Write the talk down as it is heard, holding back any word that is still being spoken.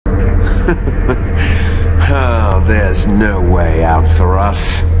Oh, there's no way out for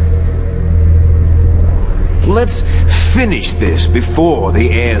us. Let's finish this before the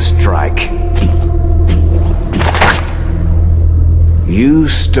airstrike. You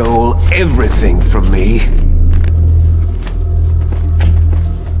stole everything from me.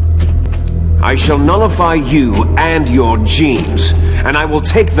 I shall nullify you and your genes, and I will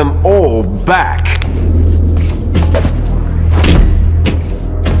take them all back.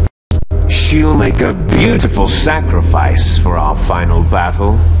 She'll make a beautiful sacrifice for our final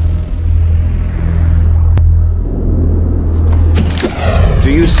battle.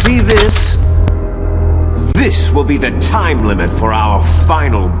 Do you see this? This will be the time limit for our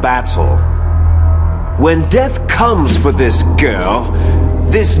final battle. When death comes for this girl,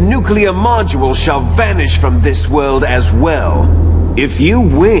 this nuclear module shall vanish from this world as well. If you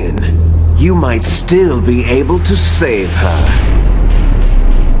win, you might still be able to save her.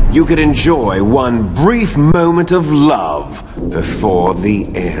 You could enjoy one brief moment of love before the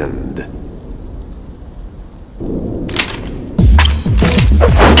end.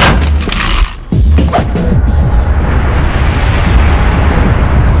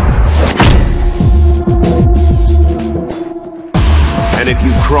 And if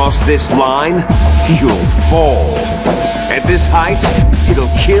you cross this line, you'll fall. At this height, it'll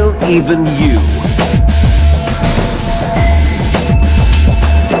kill even you.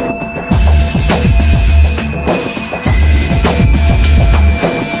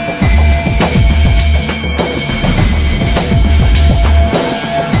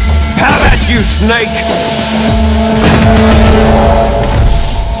 You snake!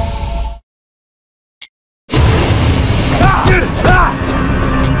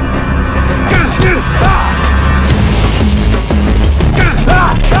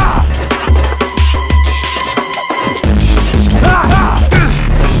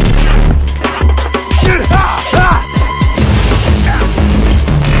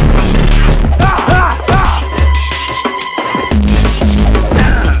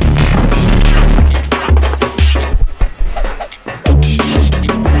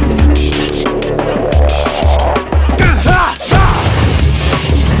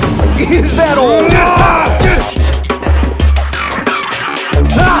 Is that all?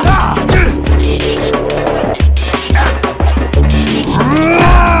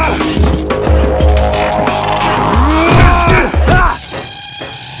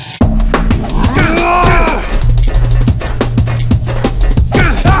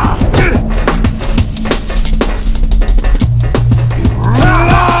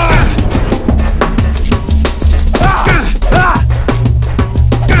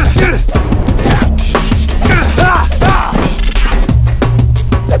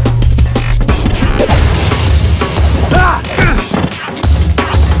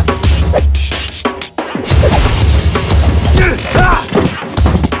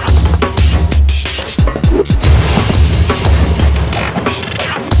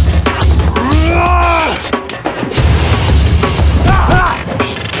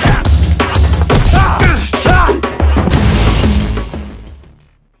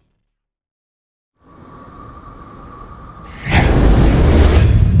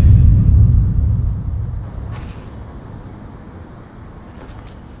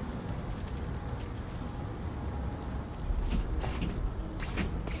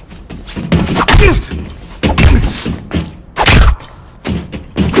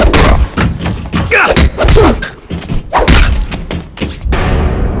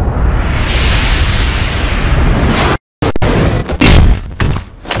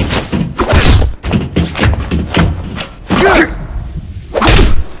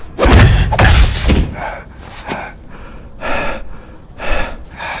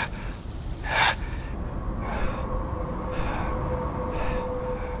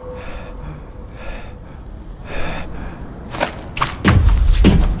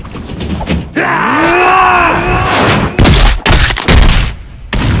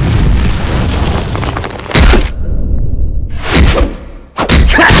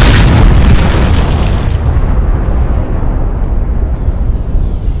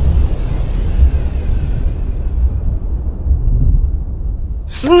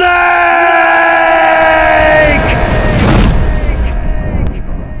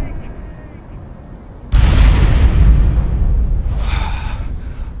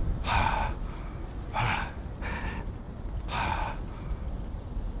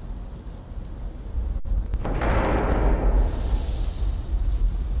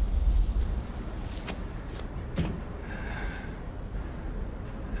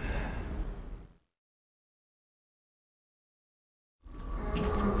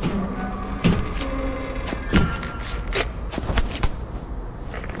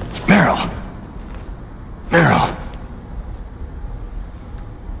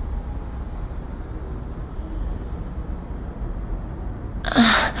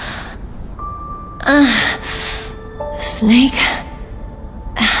 Snake?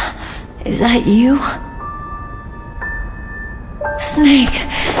 Is that you? Snake,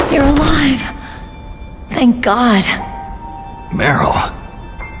 you're alive. Thank God. Meryl.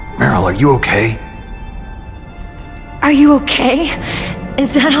 Meryl, are you okay? Are you okay?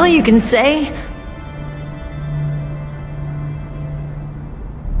 Is that all you can say?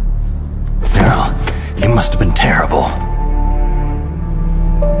 Meryl, you must have been terrible.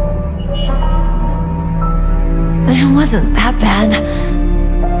 It wasn't that bad.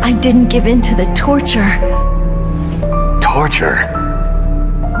 I didn't give in to the torture. Torture?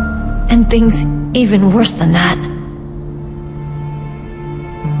 And things even worse than that.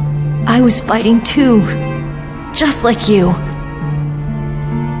 I was fighting too. Just like you.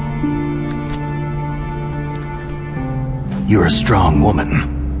 You're a strong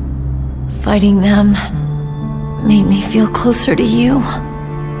woman. Fighting them made me feel closer to you.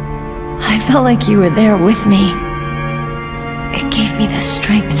 I felt like you were there with me. It gave me the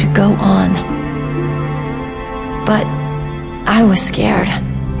strength to go on. But I was scared.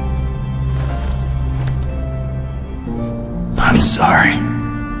 I'm sorry.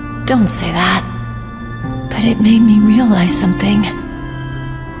 Don't say that. But it made me realize something.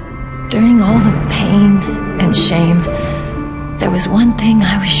 During all the pain and shame, there was one thing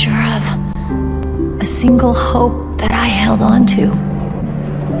I was sure of. A single hope that I held on to.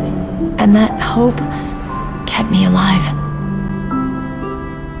 And that hope kept me alive.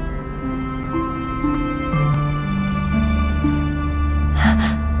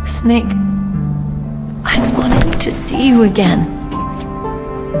 Snake, I wanted to see you again.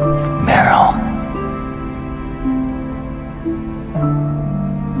 Meryl.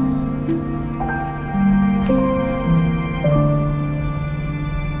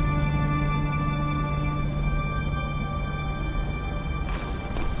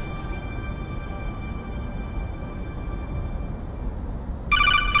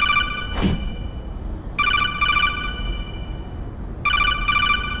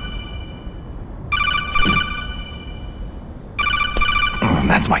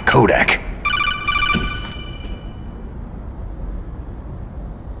 That's my codec.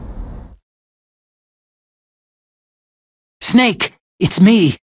 Snake, it's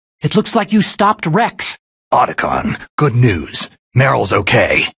me. It looks like you stopped Rex. Otacon, good news. Meryl's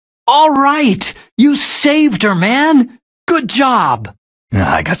okay. All right! You saved her, man! Good job!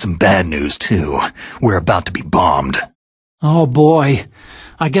 I got some bad news, too. We're about to be bombed. Oh, boy.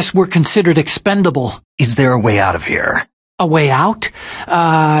 I guess we're considered expendable. Is there a way out of here? A way out?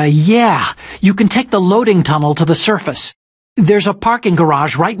 Yeah. You can take the loading tunnel to the surface. There's a parking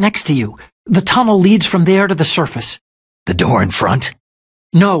garage right next to you. The tunnel leads from there to the surface. The door in front?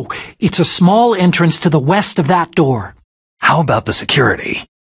 No, it's a small entrance to the west of that door. How about the security?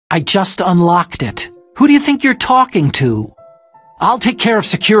 I just unlocked it. Who do you think you're talking to? I'll take care of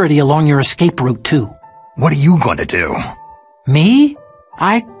security along your escape route, too. What are you going to do? Me?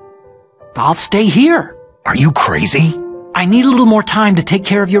 I'll stay here. Are you crazy? I need a little more time to take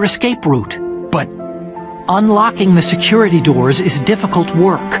care of your escape route. But unlocking the security doors is difficult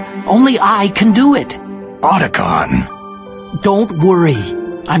work. Only I can do it. Otacon. Don't worry.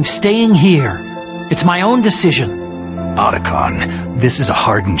 I'm staying here. It's my own decision. Otacon, this is a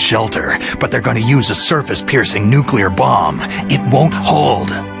hardened shelter, but they're going to use a surface-piercing nuclear bomb. It won't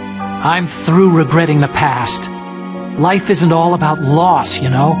hold. I'm through regretting the past. Life isn't all about loss, you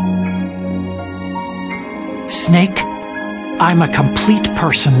know. Snake, I'm a complete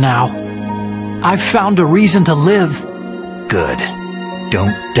person now. I've found a reason to live. Good.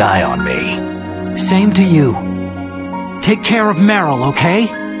 Don't die on me. Same to you. Take care of Meryl, okay?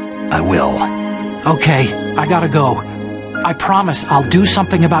 I will. Okay, I gotta go. I promise I'll do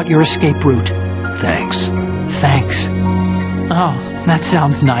something about your escape route. Thanks. Thanks. Oh, that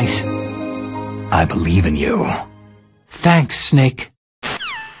sounds nice. I believe in you. Thanks, Snake.